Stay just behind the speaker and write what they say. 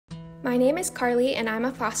My name is Carli and I'm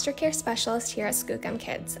a foster care specialist here at Skookum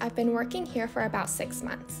Kids. I've been working here for about 6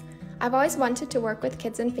 months. I've always wanted to work with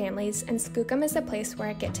kids and families, and Skookum is a place where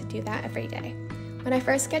I get to do that every day. When I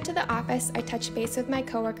first get to the office, I touch base with my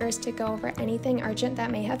coworkers to go over anything urgent that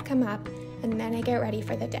may have come up, and then I get ready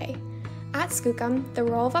for the day. At Skookum, the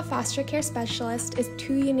role of a foster care specialist is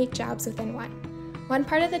 2 unique jobs within one. One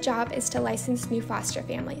part of the job is to license new foster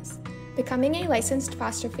families. Becoming a licensed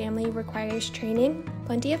foster family requires training,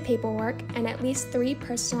 plenty of paperwork, and at least 3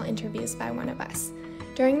 personal interviews by one of us.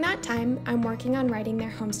 During that time, I'm working on writing their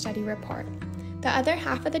home study report. The other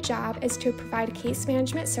half of the job is to provide case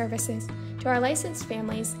management services to our licensed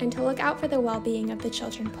families and to look out for the well-being of the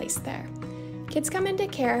children placed there. Kids come into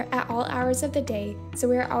care at all hours of the day, so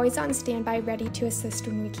we are always on standby ready to assist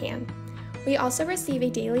when we can. We also receive a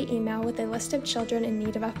daily email with a list of children in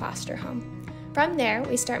need of a foster home. From there,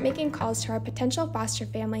 we start making calls to our potential foster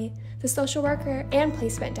family, the social worker, and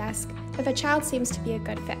placement desk if a child seems to be a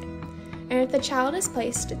good fit. And if the child is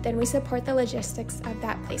placed, then we support the logistics of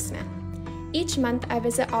that placement. Each month, I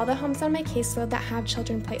visit all the homes on my caseload that have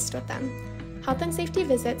children placed with them. Health and safety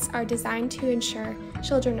visits are designed to ensure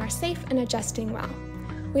children are safe and adjusting well.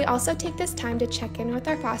 We also take this time to check in with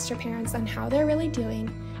our foster parents on how they're really doing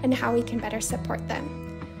and how we can better support them.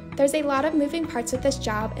 There's a lot of moving parts with this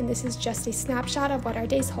job, and this is just a snapshot of what our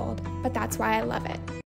days hold, but that's why I love it.